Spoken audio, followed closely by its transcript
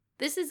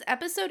This is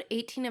episode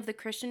 18 of the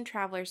Christian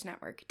Travelers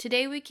Network.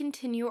 Today we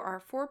continue our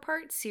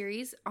four-part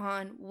series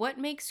on what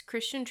makes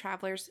Christian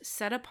travelers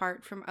set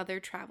apart from other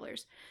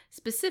travelers.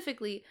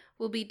 Specifically,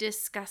 we'll be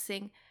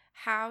discussing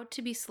how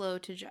to be slow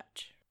to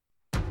judge.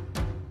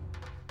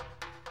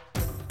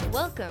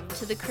 Welcome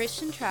to the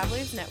Christian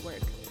Travelers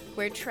Network,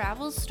 where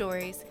travel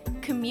stories,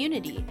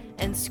 community,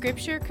 and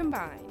scripture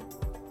combine.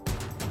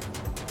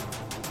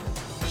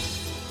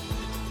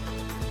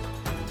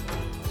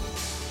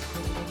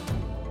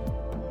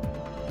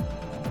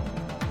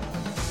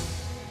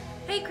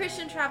 Hey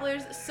Christian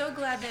travelers, so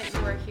glad that you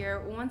are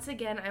here. Once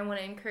again, I want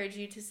to encourage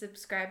you to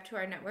subscribe to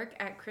our network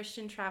at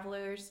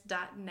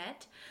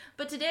christiantravelers.net.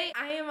 But today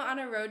I am on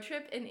a road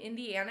trip in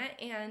Indiana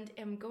and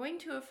am going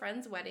to a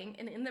friend's wedding,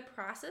 and in the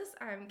process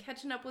I'm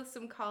catching up with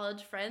some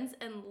college friends,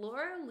 and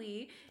Laura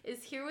Lee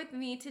is here with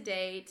me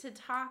today to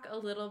talk a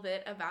little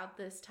bit about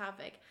this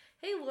topic.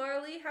 Hey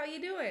Laura Lee, how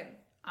you doing?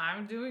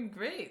 I'm doing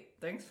great.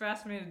 Thanks for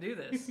asking me to do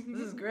this.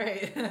 This is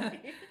great.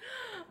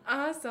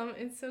 Awesome.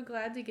 I'm so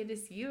glad to get to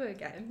see you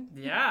again.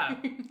 Yeah.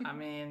 I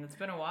mean, it's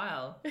been a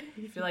while.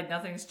 I feel like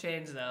nothing's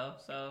changed though,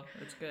 so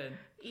it's good.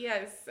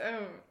 Yes.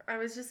 I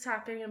was just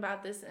talking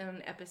about this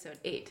in episode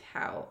 8,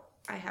 how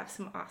I have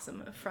some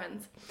awesome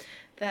friends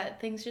that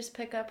things just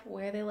pick up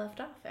where they left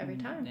off every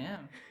time. Yeah.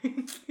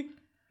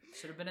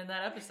 Should have been in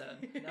that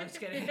episode. No, I'm just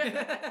kidding.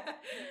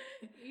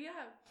 Yeah.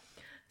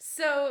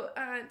 So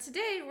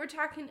today we're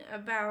talking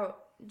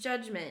about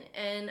judgment,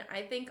 and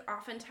I think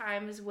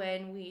oftentimes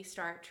when we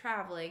start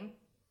traveling,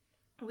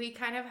 we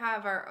kind of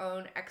have our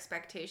own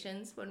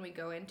expectations when we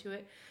go into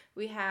it.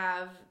 We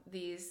have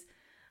these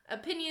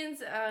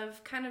opinions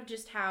of kind of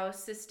just how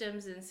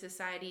systems and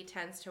society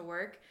tends to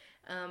work,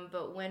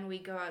 but when we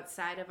go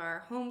outside of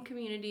our home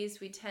communities,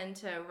 we tend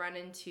to run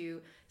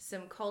into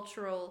some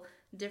cultural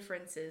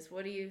differences.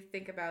 What do you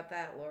think about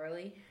that, Laura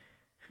Lee?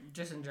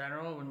 Just in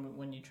general,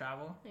 when you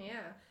travel?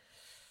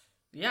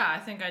 Yeah, I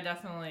think I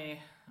definitely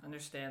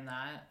understand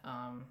that.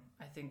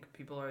 I think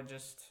people are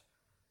just,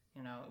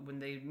 when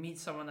they meet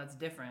someone that's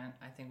different,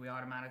 I think we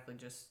automatically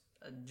just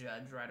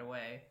judge right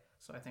away.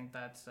 So I think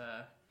that's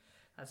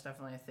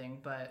definitely a thing.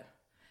 But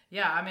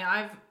yeah, I mean,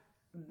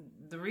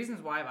 the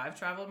reasons why I've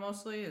traveled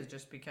mostly is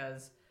just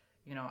because,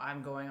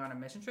 I'm going on a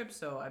mission trip.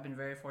 So I've been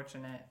very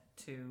fortunate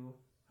to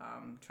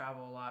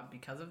travel a lot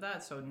because of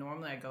that. So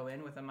normally I go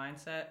in with a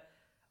mindset,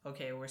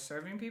 okay, we're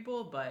serving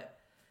people, but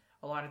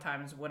a lot of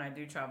times when I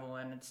do travel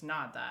and it's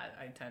not that,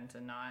 I tend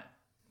to not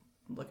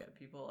look at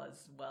people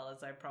as well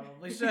as I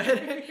probably should.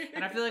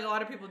 And I feel like a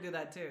lot of people do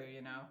that too,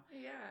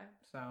 Yeah.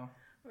 So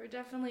We're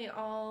definitely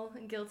all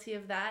guilty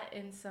of that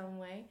in some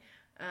way.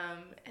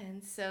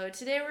 And so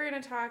today we're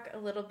going to talk a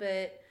little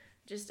bit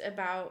just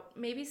about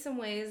maybe some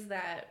ways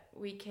that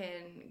we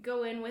can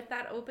go in with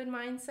that open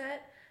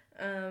mindset,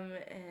 and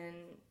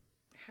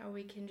how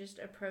we can just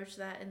approach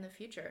that in the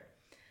future.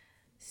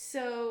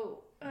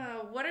 So,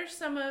 what are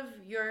some of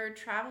your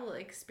travel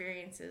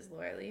experiences,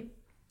 Laura Lee?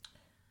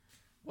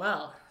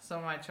 Well, some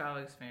of my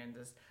travel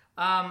experiences.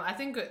 I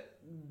think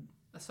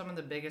some of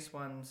the biggest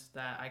ones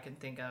that I can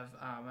think of,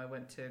 I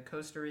went to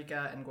Costa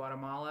Rica and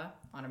Guatemala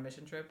on a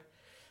mission trip.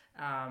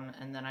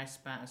 And then I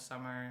spent a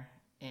summer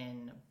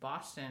in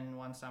Boston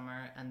one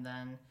summer. And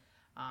then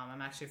I'm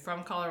actually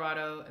from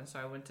Colorado, and so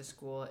I went to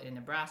school in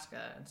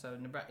Nebraska. And so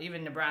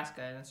even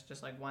Nebraska, and it's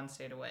just like one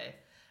state away,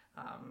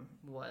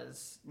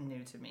 was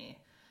new to me.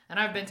 And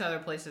I've been to other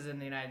places in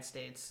the United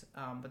States,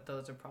 but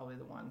those are probably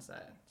the ones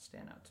that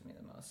stand out to me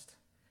the most.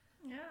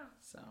 Yeah.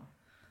 So,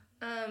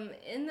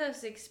 in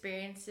those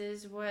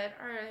experiences, what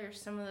are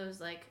some of those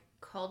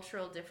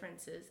cultural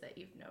differences that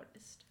you've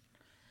noticed?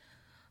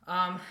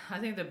 I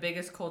think the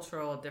biggest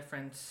cultural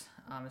difference,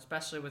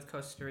 especially with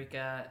Costa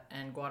Rica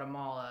and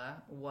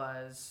Guatemala,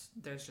 was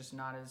there's just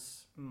not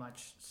as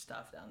much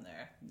stuff down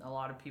there. A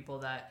lot of people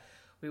that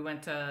we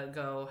went to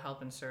go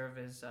help and serve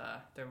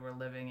they were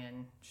living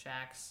in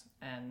shacks,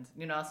 and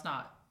it's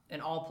not in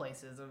all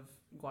places of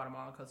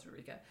Guatemala, Costa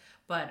Rica,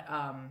 but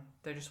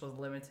there just was a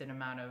limited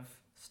amount of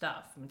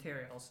stuff,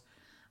 materials.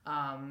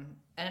 And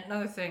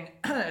another thing,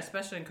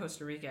 especially in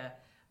Costa Rica,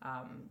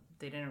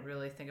 they didn't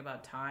really think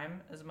about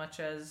time as much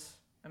as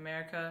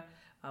America.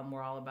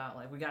 We're all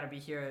about we got to be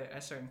here at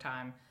a certain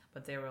time,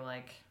 but they were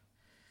like,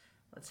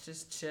 let's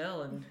just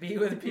chill and be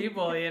with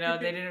people, They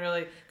didn't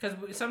really,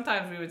 because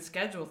sometimes we would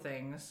schedule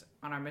things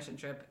on our mission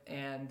trip,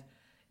 and,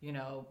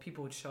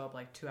 people would show up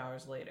 2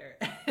 hours later.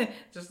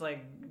 Just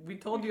we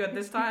told you at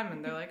this time,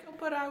 and they're like, oh,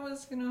 but I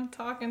was,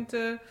 talking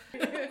to...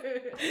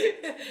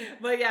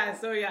 But yeah,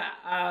 so yeah,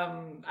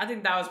 I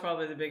think that was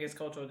probably the biggest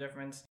cultural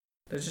difference.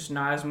 There's just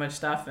not as much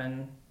stuff,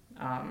 and,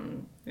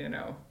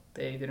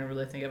 they didn't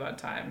really think about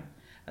time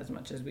as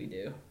much as we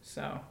do.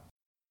 So,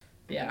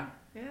 yeah.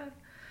 Yeah.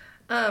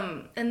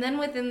 And then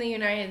within the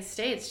United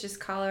States, just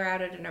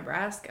Colorado to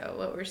Nebraska,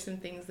 what were some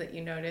things that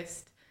you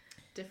noticed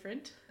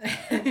different?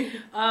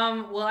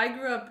 Well, I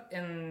grew up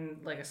in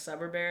a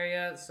suburb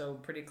area, so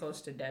pretty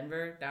close to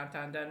Denver,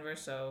 downtown Denver,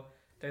 so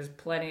there's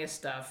plenty of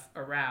stuff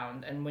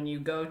around. And when you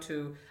go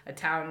to a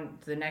town,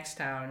 the next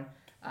town,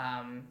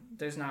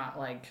 there's not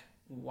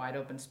wide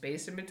open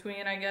space in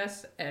between, I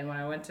guess. And when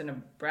I went to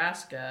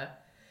Nebraska,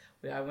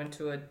 I went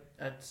to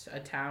a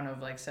town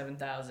of like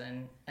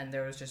 7,000, and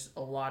there was just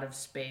a lot of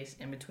space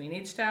in between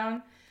each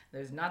town.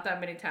 There's not that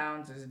many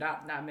towns. There's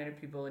not many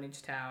people in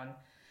each town.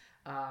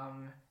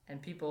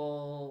 And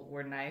people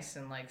were nice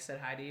and like said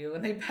hi to you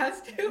when they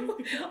passed you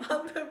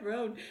on the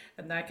road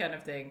and that kind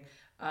of thing.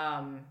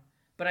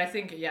 But I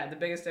think, yeah, the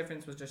biggest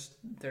difference was just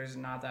there's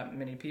not that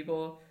many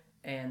people,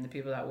 and the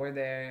people that were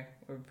there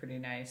were pretty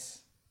nice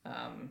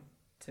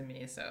to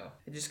me. So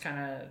it just kind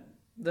of,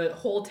 the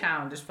whole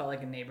town just felt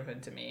like a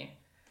neighborhood to me,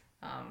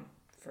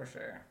 for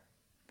sure.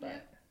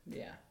 But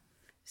yeah.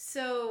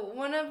 So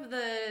one of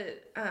the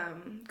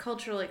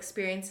cultural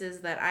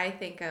experiences that I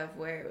think of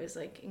where it was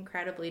like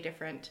incredibly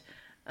different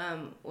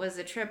was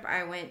a trip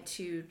I went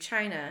to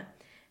China.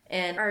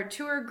 And our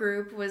tour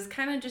group was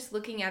kind of just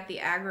looking at the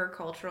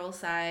agricultural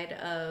side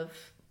of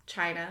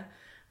China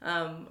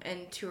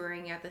and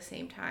touring at the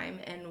same time.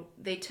 And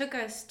they took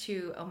us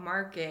to a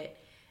market,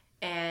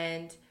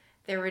 and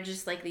there were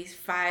just like these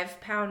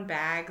 5-pound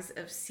bags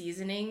of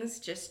seasonings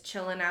just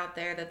chilling out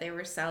there that they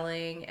were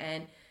selling.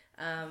 And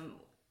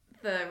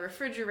the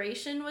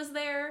refrigeration was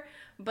there,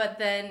 but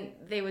then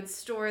they would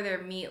store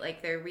their meat,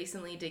 like their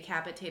recently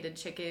decapitated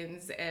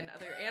chickens and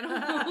other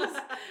animals.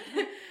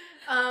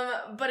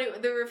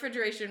 But the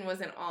refrigeration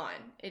wasn't on.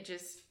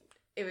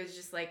 It was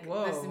just like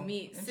this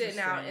meat sitting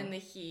out in the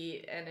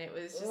heat, and it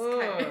was just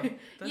kind of...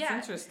 That's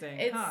interesting.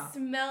 It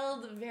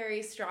smelled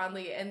very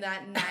strongly, and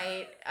that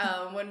night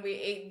when we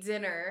ate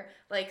dinner,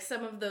 like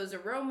some of those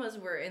aromas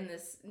were in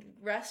this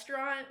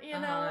restaurant, you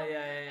know?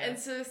 Yeah. And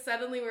so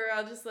suddenly we were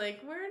all just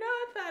like, we're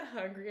not that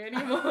hungry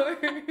anymore.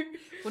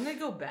 Wouldn't it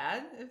go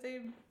bad if they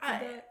did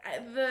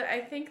that?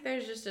 I think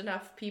there's just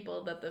enough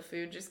people that the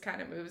food just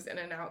kind of moves in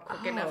and out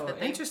quick enough that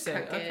they interesting.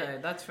 cook it. Okay,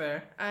 that's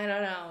fair. I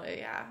don't know,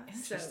 yeah.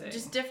 Interesting. So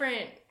just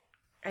different,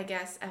 I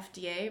guess,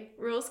 FDA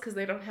rules, because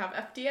they don't have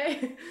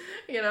FDA,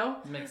 you know?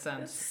 Makes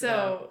sense.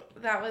 So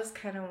that was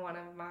kind of one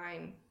of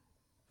mine.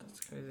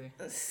 That's crazy.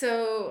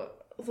 So,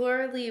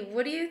 Laura Lee,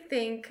 what do you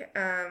think,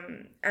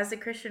 as a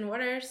Christian,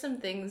 what are some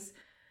things,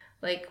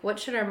 like, what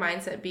should our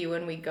mindset be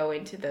when we go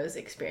into those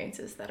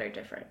experiences that are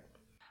different?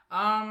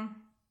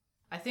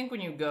 I think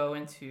when you go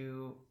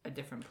into a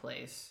different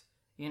place,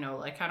 you know,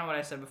 like kind of what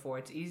I said before,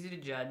 it's easy to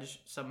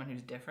judge someone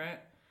who's different.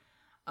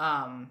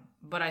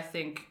 But I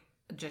think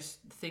just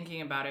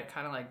thinking about it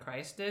kind of like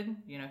Christ did,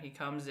 you know, he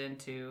comes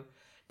into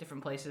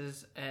different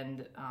places,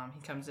 and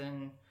he comes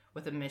in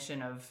with a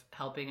mission of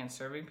helping and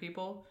serving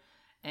people.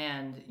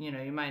 And, you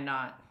know, you might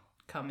not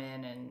come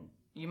in, and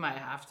you might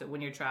have to,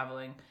 when you're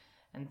traveling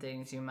and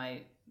things, you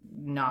might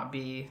not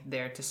be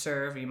there to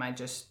serve. You might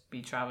just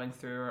be traveling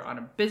through on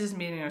a business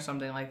meeting or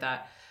something like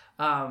that.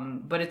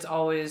 But it's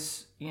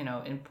always, you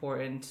know,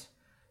 important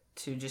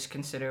to just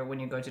consider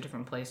when you go to a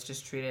different place,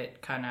 just treat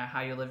it kind of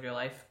how you live your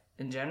life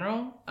in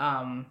general.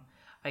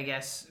 I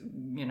guess,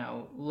 you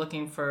know,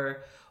 looking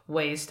for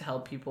ways to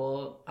help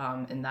people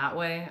in that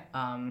way.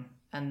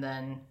 And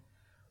then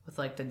with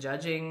like the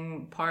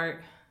judging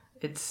part,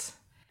 it's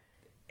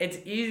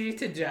easy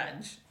to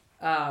judge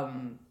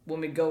when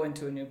we go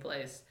into a new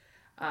place.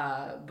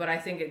 But I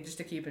think just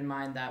to keep in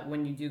mind that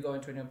when you do go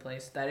into a new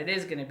place, that it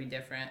is going to be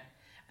different,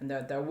 and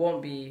that there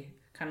won't be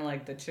kind of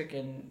like the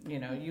chicken,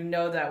 you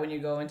know that when you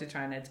go into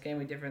China, it's going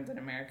to be different than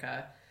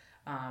America,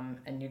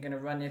 and you're going to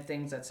run into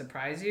things that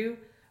surprise you,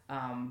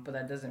 but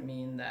that doesn't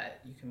mean that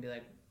you can be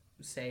like,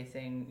 say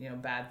things, you know,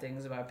 bad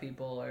things about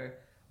people, or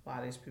wow,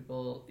 these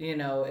people, you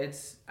know,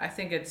 I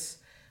think it's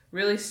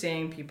really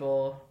seeing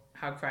people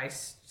how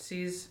Christ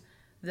sees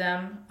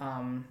them,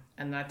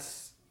 and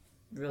that's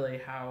really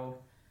how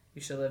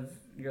you should live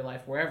your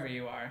life wherever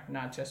you are,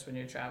 not just when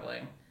you're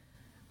traveling.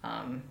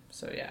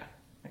 So yeah,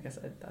 I guess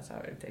that's how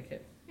I would take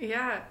it.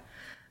 Yeah.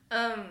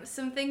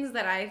 Some things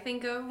that I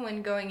think of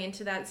when going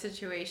into that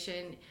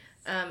situation,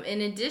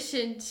 in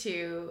addition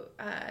to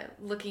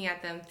looking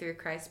at them through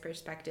Christ's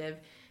perspective,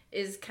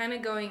 is kind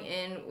of going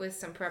in with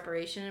some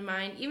preparation in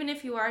mind. Even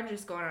if you are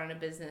just going on a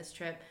business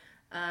trip,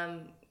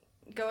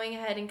 going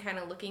ahead and kind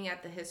of looking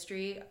at the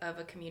history of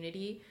a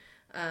community.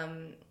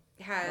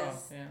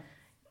 Has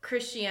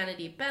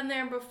Christianity been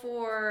there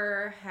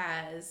before?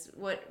 Has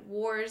what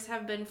wars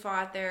have been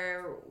fought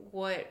there?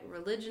 What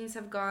religions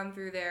have gone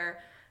through there?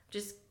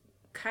 Just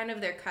kind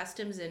of their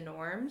customs and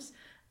norms.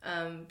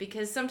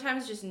 Because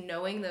sometimes just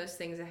knowing those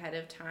things ahead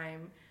of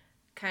time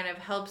kind of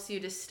helps you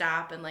to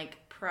stop and like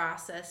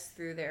process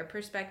through their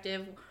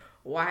perspective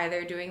why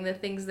they're doing the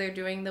things they're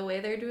doing the way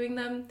they're doing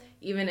them,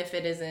 even if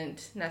it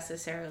isn't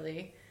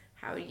necessarily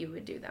how you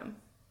would do them.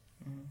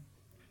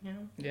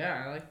 Mm-hmm.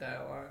 Yeah, I like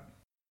that a lot.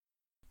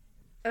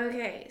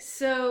 Okay,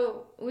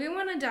 so we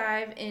want to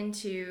dive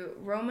into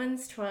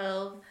Romans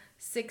 12,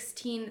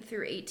 16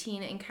 through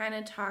 18 and kind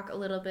of talk a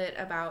little bit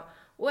about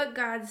what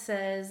God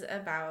says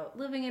about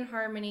living in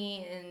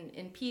harmony and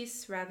in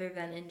peace rather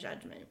than in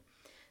judgment.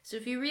 So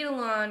if you read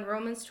along,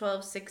 Romans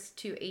 12, 6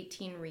 to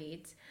 18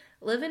 reads,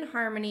 "Live in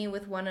harmony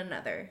with one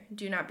another.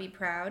 Do not be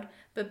proud,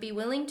 but be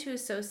willing to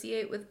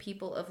associate with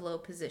people of low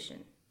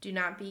position. Do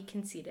not be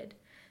conceited.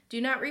 Do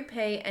not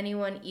repay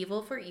anyone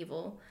evil for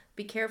evil.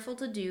 Be careful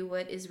to do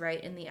what is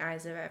right in the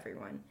eyes of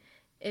everyone.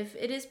 If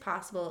it is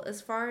possible,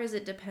 as far as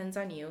it depends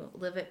on you,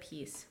 live at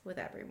peace with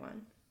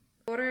everyone.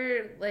 What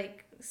are,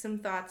 like, some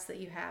thoughts that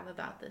you have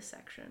about this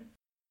section?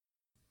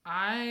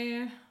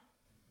 I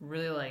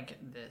really like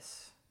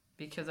this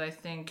because I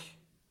think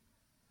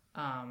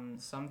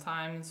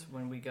sometimes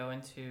when we go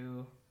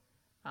into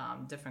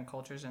different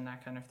cultures and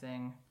that kind of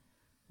thing,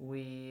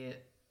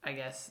 I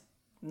guess,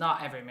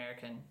 not every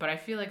American, but I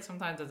feel like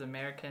sometimes as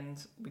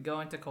Americans, we go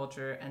into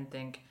culture and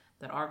think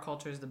that our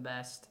culture is the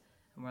best,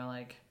 and we're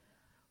like,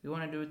 we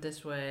want to do it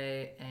this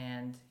way,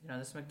 and,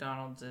 this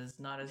McDonald's is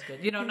not as good.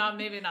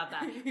 Maybe not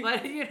that,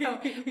 but,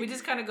 we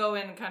just kind of go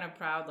in kind of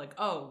proud, like,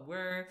 oh,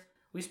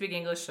 we speak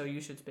English, so you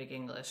should speak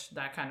English.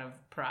 That kind of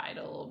pride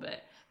a little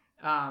bit.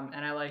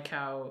 And I like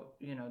how,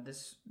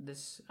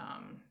 this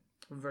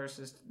verse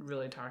is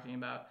really talking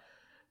about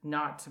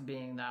not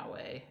being that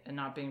way and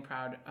not being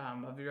proud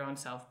of your own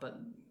self, but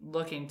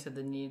looking to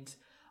the needs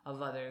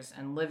of others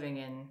and living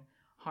in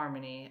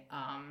harmony.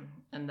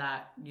 And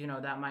that,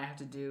 that might have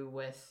to do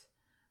with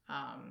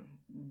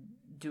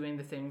doing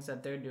the things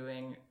that they're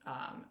doing,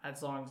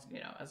 as long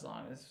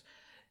as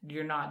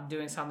you're not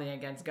doing something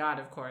against God,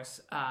 of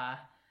course.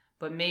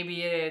 But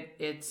maybe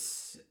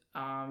it's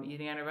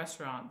eating at a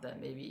restaurant that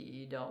maybe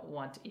you don't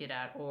want to eat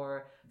at,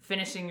 or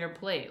finishing your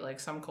plate. Like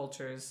some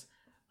cultures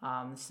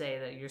say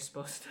that you're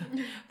supposed to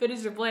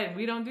finish your plate.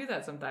 We don't do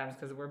that sometimes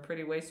because we're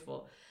pretty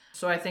wasteful.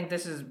 So I think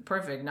this is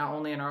perfect, not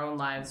only in our own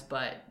lives,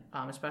 but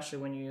especially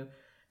when you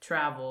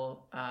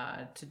travel,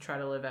 to try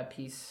to live at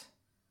peace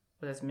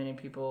with as many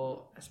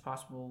people as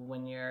possible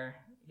when you're,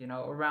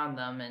 around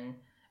them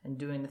and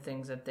doing the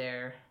things that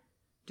they're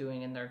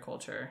doing in their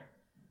culture.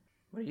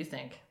 What do you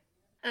think?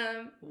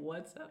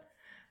 What's up?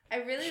 I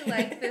really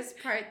like this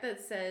part that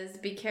says,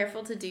 be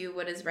careful to do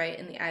what is right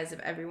in the eyes of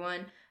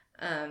everyone.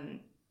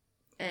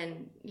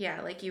 And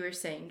yeah, like you were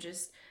saying,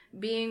 just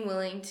being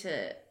willing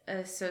to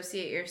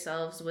associate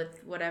yourselves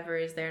with whatever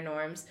is their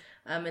norms.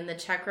 In the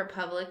Czech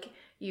Republic,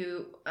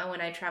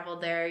 when I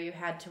traveled there, you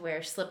had to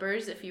wear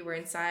slippers if you were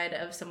inside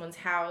of someone's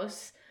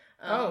house.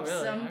 Oh,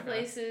 really? Some Okay.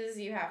 places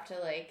you have to,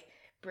 like,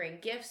 bring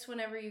gifts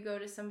whenever you go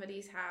to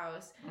somebody's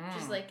house.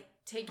 Just, like,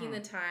 taking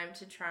the time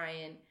to try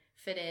and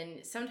fit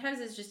in. Sometimes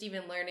it's just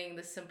even learning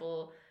the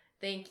simple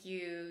thank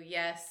you,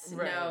 yes,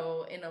 Right.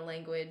 no in a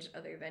language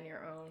other than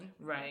your own.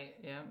 Right,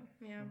 yeah.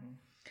 Yeah.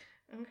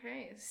 Mm-hmm.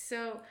 Okay,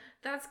 so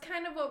that's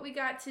kind of what we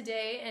got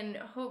today, and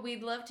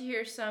we'd love to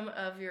hear some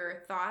of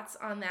your thoughts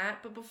on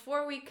that. But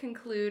before we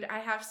conclude, I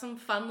have some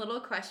fun little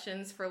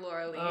questions for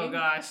Laura Lee. Oh,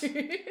 gosh.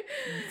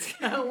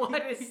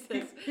 What is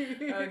this?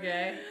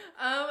 Okay.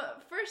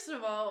 First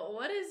of all,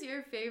 what is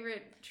your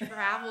favorite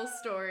travel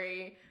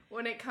story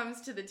when it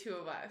comes to the two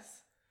of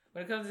us?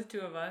 When it comes to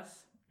two of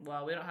us,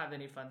 well, we don't have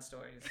any fun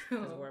stories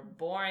because we're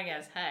boring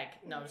as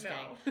heck. No, I'm just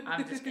kidding.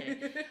 I'm just kidding.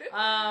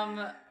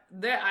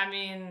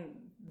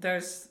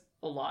 There's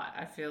a lot.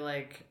 I feel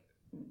like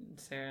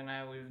Sarah and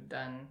I, we've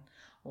done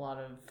a lot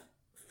of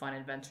fun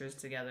adventures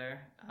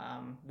together,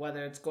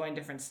 whether it's going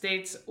different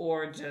states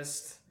or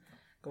just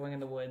going in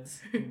the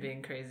woods and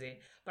being crazy.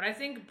 But I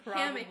think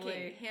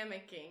probably...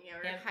 Hammocking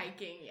or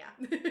hiking, yeah.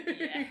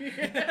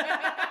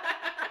 Yeah.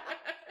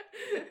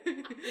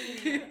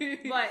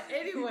 But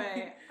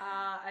anyway,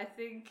 I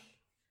think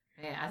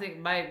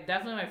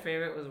definitely my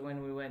favorite was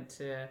when we went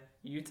to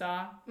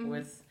Utah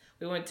with,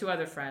 we went 2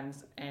 other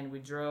friends, and we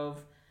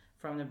drove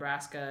from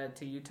Nebraska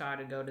to Utah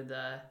to go to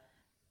the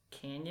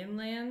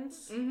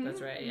Canyonlands.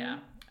 That's right, yeah.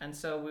 And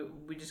so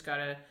we just got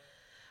to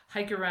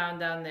hike around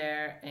down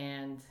there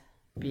and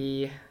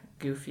be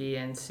goofy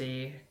and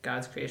see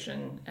God's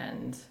creation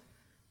and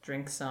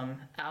drink some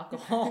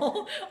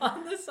alcohol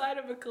on the side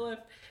of a cliff.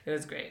 It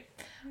was great.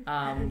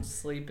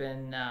 Sleep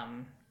in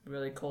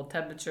really cold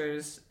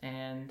temperatures,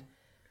 and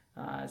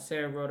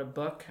Sarah wrote a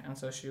book, and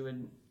so she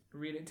would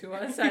read it to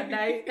us at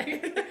night.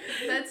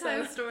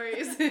 Bedtime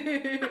stories.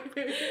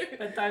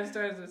 Bedtime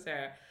stories with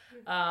Sarah.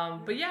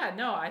 But yeah,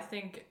 no, I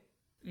think,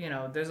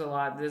 there's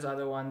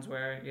other ones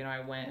where,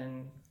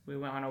 we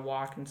went on a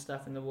walk and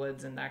stuff in the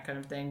woods and that kind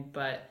of thing.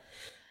 But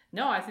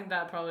no, I think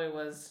that probably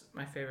was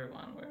my favorite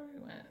one where we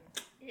went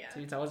to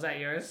Utah. Was that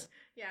yours?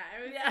 Yeah,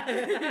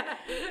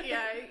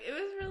 it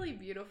was really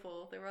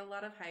beautiful. There were a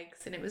lot of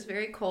hikes, and it was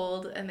very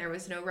cold, and there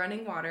was no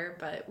running water,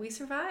 but we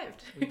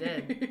survived. We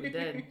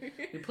did.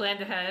 We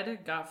planned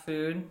ahead, got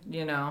food.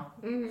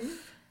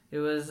 It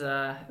was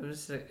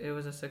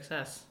a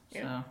success.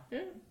 Yeah.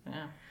 So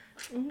yeah.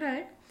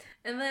 Okay.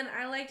 And then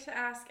I like to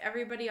ask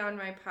everybody on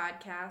my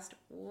podcast,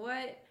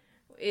 what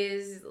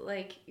is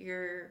like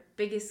your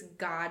biggest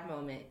God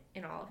moment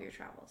in all of your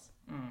travels?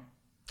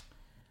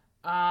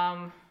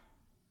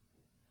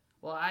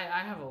 Well,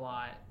 I have a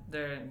lot.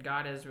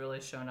 God has really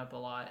shown up a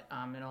lot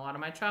in a lot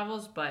of my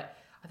travels, but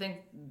I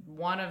think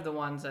one of the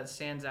ones that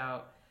stands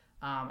out,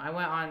 I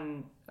went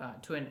on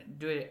to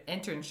do an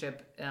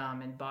internship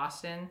in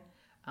Boston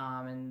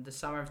in the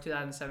summer of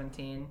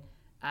 2017,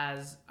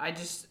 as I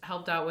just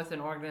helped out with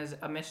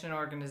a mission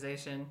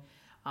organization,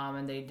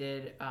 and they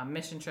did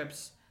mission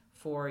trips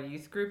for a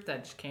youth group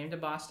that just came to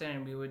Boston,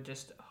 and we would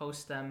just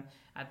host them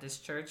at this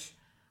church.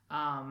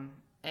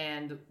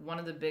 And one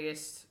of the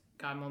biggest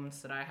God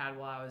moments that I had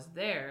while I was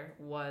there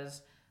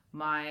was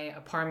my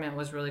apartment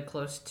was really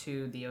close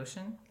to the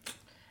ocean.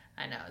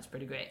 I know, it's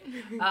pretty great.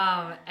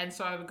 And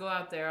so I would go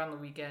out there on the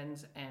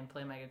weekends and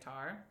play my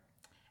guitar.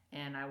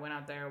 And I went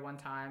out there one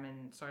time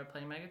and started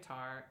playing my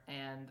guitar.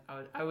 And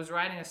I was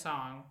writing a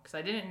song because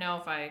I didn't know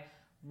if I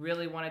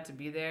really wanted to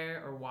be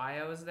there or why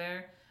I was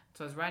there.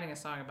 So I was writing a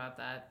song about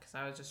that because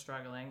I was just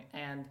struggling.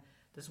 And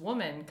this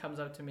woman comes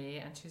up to me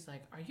and she's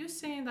like, "Are you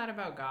singing that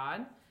about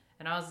God?"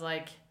 And I was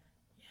like,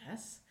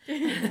 "Yes."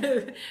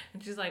 And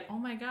she's like, "Oh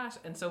my gosh."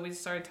 And so we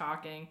started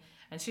talking,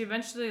 and she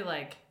eventually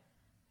like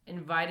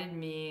invited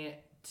me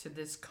to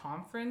this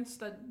conference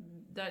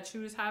that she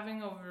was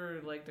having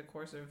over like the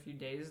course of a few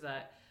days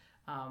that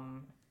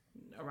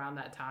around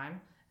that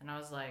time. And I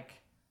was like,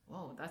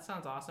 whoa, that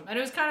sounds awesome. And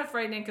it was kind of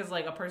frightening because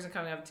like a person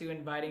coming up to you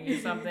inviting you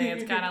something,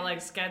 it's kind of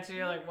like sketchy.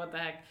 You're like, what the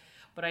heck?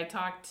 But I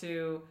talked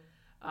to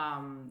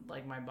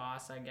like my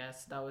boss, I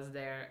guess, that was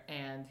there,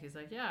 and he's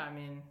like, yeah, I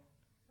mean,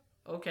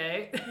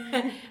 okay.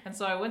 And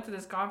so I went to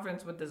this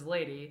conference with this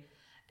lady,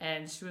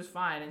 and she was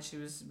fine, and she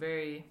was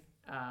very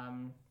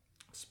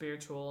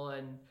spiritual,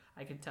 and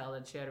I could tell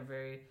that she had a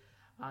very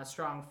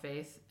strong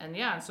faith. And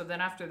yeah, and so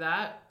then after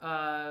that,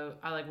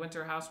 I like went to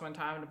her house one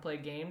time to play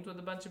games with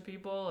a bunch of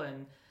people,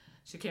 and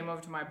she came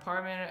over to my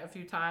apartment a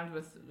few times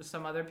with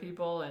some other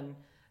people and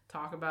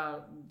talk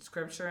about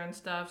scripture and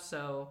stuff.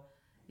 So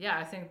yeah,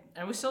 I think,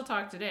 and we still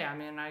talk today. I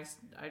mean, I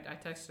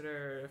texted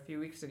her a few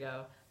weeks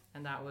ago,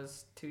 and that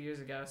was 2 years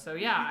ago. So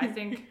yeah, I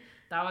think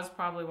that was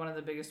probably one of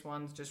the biggest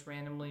ones, just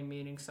randomly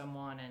meeting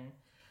someone and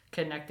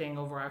connecting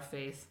over our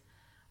faith.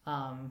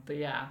 But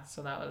yeah,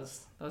 so that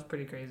was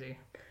pretty crazy.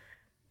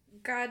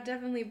 God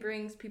definitely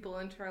brings people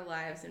into our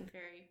lives in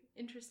very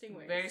interesting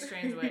ways. Very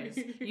strange ways.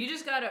 You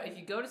just gotta, if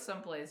you go to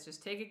some place,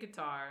 just take a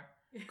guitar,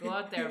 go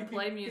out there and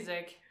play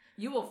music.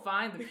 You will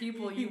find the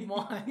people you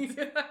want.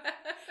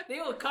 They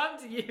will come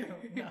to you.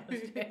 No,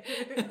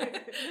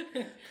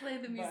 play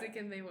the music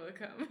and they will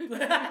come.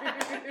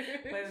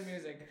 Play the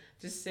music.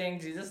 Just sing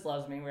Jesus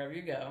Loves Me wherever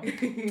you go.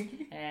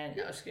 And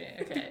no, just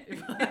kidding. Okay.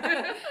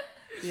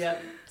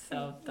 Yep.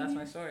 So that's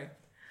my story.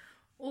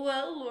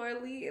 Well,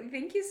 Lorley,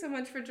 thank you so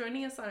much for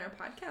joining us on our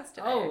podcast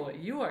today. Oh,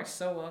 you are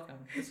so welcome.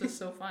 This was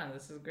so fun.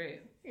 This is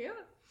great. Yeah.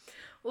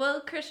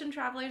 Well, Christian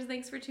travelers,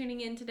 thanks for tuning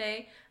in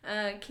today.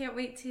 Can't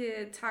wait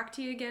to talk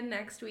to you again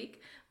next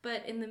week.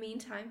 But in the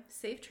meantime,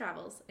 safe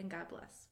travels and God bless.